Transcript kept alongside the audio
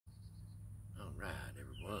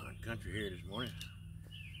Country here this morning.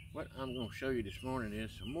 What I'm going to show you this morning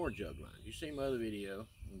is some more jug lines. You see my other video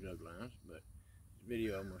on jug lines, but the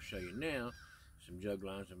video I'm going to show you now, some jug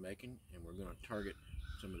lines I'm making, and we're going to target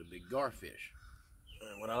some of the big garfish.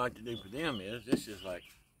 What I like to do for them is, this is like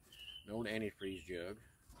an old antifreeze jug,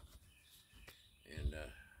 and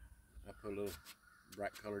I put a little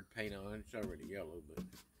bright colored paint on it. It's already yellow, but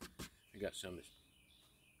I got some that's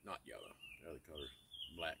not yellow. The other color's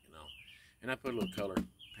black and all. And I put a little color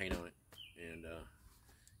paint on it, and of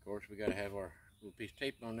course we got to have our little piece of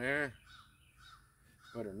tape on there,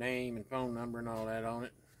 put our name and phone number and all that on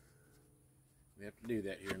it. We have to do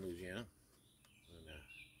that here in Louisiana. And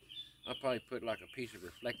I'll probably put like a piece of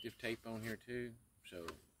reflective tape on here too, so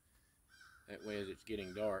that way as it's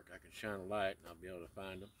getting dark I can shine a light and I'll be able to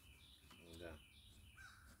find them. And,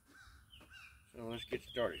 so let's get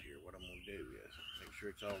started here. What I'm going to do is make sure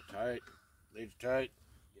it's all tight, lid's tight.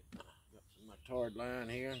 Got my tard line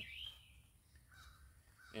here,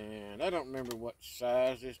 and I don't remember what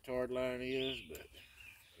size this tard line is, but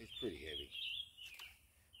it's pretty heavy.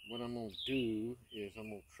 What I'm going to do is I'm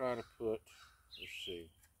going to try to put, let's see,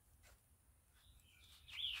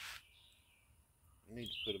 I need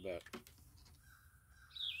to put about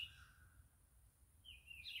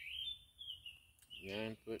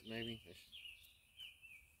 9 foot maybe. That's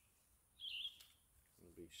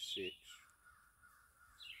going to be 6.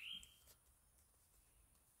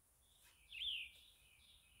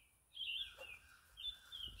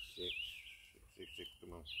 6,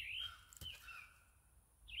 come on.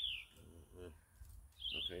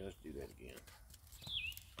 Okay, let's do that again.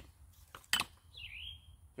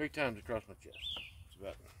 3 times across my chest. It's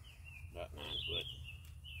about 9 foot.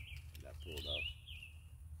 Got pulled off.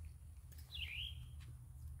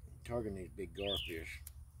 Targeting these big garfish.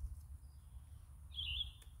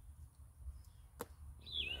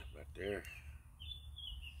 Knife right there.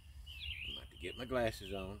 I'm about to get my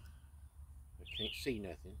glasses on. I can't see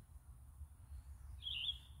nothing.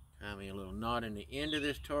 Tie me a little knot in the end of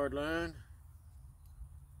this tard line.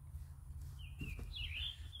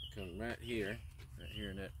 Come right here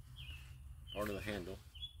in that part of the handle,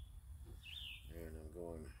 and I'm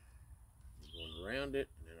going around it,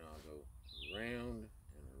 and then I'll go around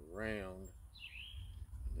and around,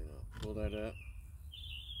 and then I'll pull that up.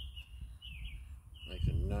 Makes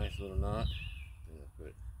a nice little knot. Then I'll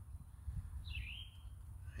put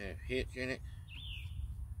half hitch in it,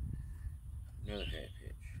 another half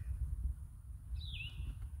hitch.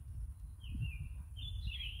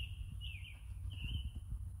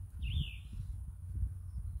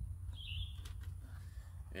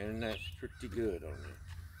 And that's pretty good on there.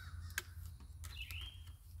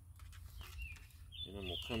 And I'm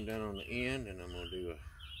gonna come down on the end, and I'm gonna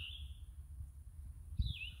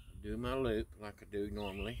do my loop like I do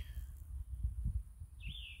normally.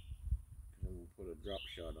 I'm gonna put a drop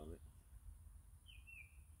shot on it.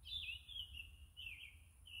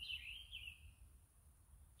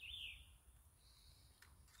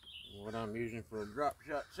 And what I'm using for a drop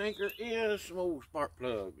shot sinker is some old spark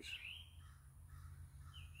plugs.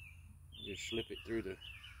 Just slip it through the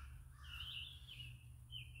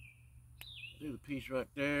piece right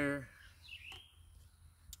there.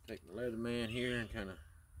 Take my leather man here and kind of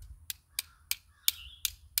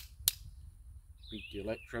beat the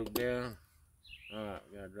electrode down. Alright,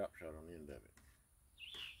 we got a drop shot on the end of it.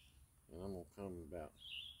 And I'm going to come about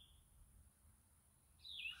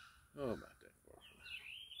that far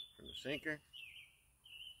from the sinker.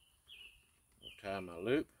 I'll tie my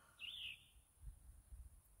loop.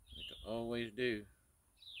 Always do.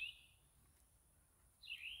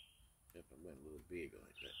 Except I went a little big on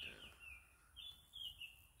it that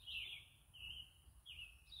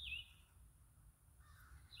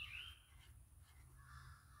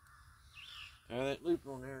time. Tie that loop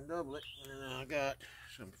on there and double it, and then I got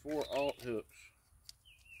some 4/0 hooks.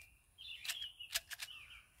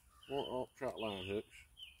 4/0 trot line hooks.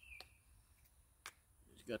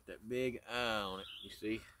 It's got that big eye on it, you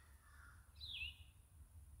see.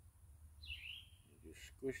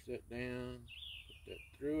 Squish that down, put that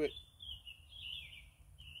through it.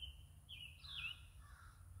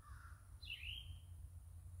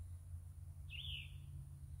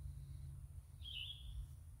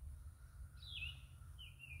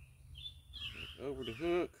 Over the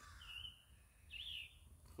hook,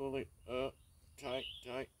 pull it up tight,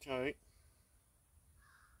 tight, tight.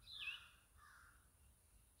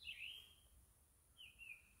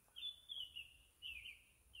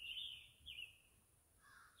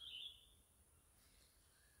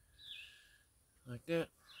 Like that.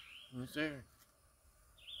 Right there.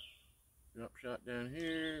 Drop shot down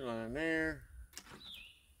here, line there.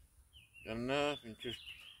 Got enough, and just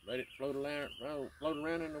let it float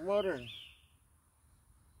around in the water, and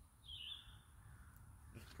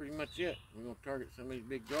that's pretty much it. We're gonna target some of these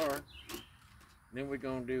big gar. Then we're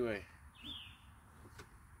gonna do a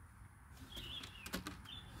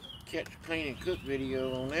catch, clean, and cook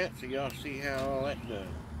video on that, so y'all see how all that does.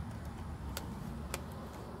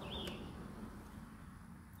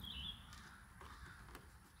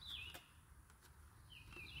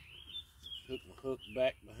 Hook my hook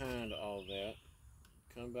back behind all that.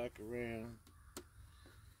 Come back around.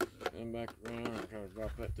 Come back around and try to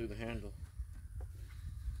drop that through the handle.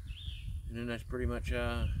 And then that's pretty much how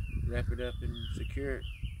I wrap it up and secure it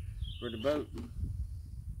for the boat.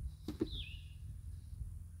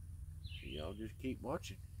 So y'all just keep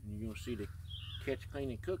watching, and you're gonna see the catch, clean,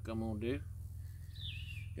 and cook I'm gonna do.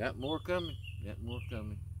 Got more coming.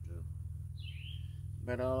 So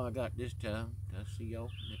about all I got this time. I'll see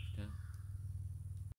y'all